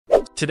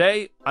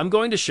Today, I'm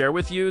going to share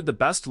with you the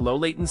best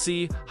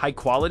low-latency,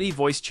 high-quality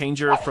voice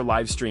changer for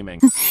live streaming.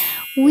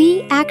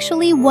 We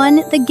actually won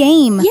the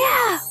game.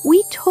 Yeah,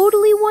 we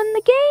totally won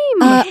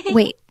the game.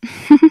 Wait.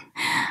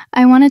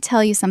 I want to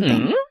tell you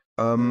something.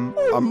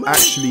 I'm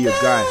actually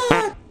a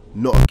guy,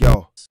 not a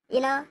girl.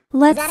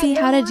 Let's see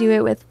how to do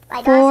it with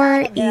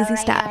 4 easy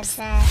steps.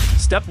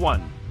 Step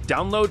 1.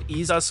 Download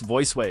EaseUS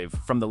VoiceWave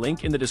from the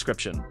link in the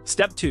description.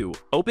 Step 2.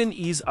 Open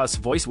EaseUS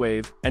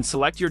VoiceWave and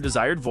select your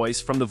desired voice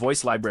from the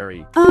voice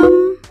library.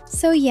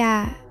 So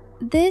yeah,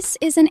 this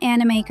is an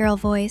anime girl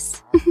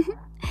voice.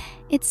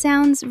 It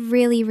sounds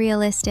really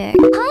realistic.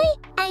 Hi,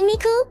 I'm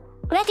Miku.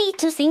 Ready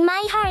to sing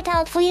my heart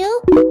out for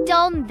you?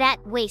 Don't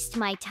that waste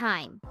my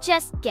time.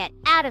 Just get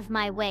out of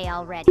my way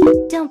already.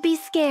 Don't be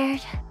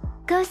scared.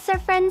 Ghosts are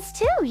friends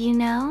too, you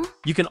know.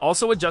 You can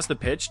also adjust the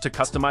pitch to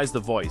customize the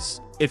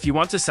voice. If you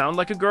want to sound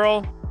like a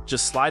girl,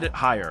 just slide it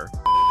higher.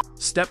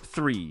 Step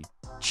 3.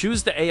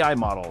 Choose the AI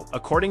model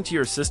according to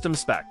your system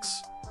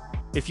specs.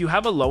 If you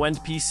have a low-end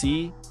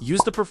PC,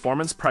 use the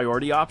performance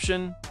priority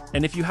option,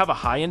 and if you have a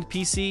high-end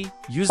PC,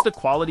 use the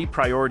quality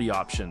priority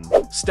option.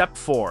 Step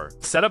 4.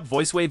 Set up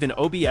VoiceWave in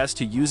OBS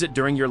to use it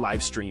during your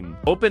live stream.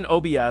 Open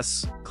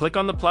OBS, click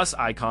on the plus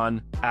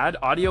icon, add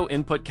audio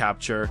input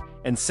capture,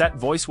 and set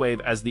VoiceWave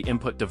as the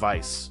input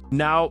device.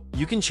 Now,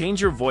 you can change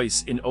your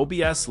voice in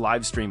OBS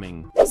live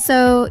streaming.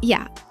 So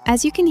yeah,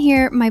 as you can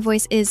hear, my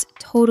voice is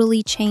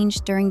totally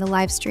changed during the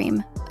live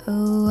stream.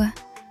 Oh,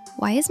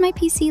 why is my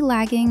PC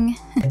lagging?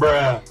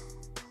 Bruh.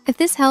 If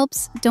this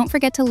helps, don't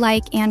forget to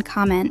like and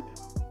comment.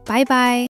 Bye bye.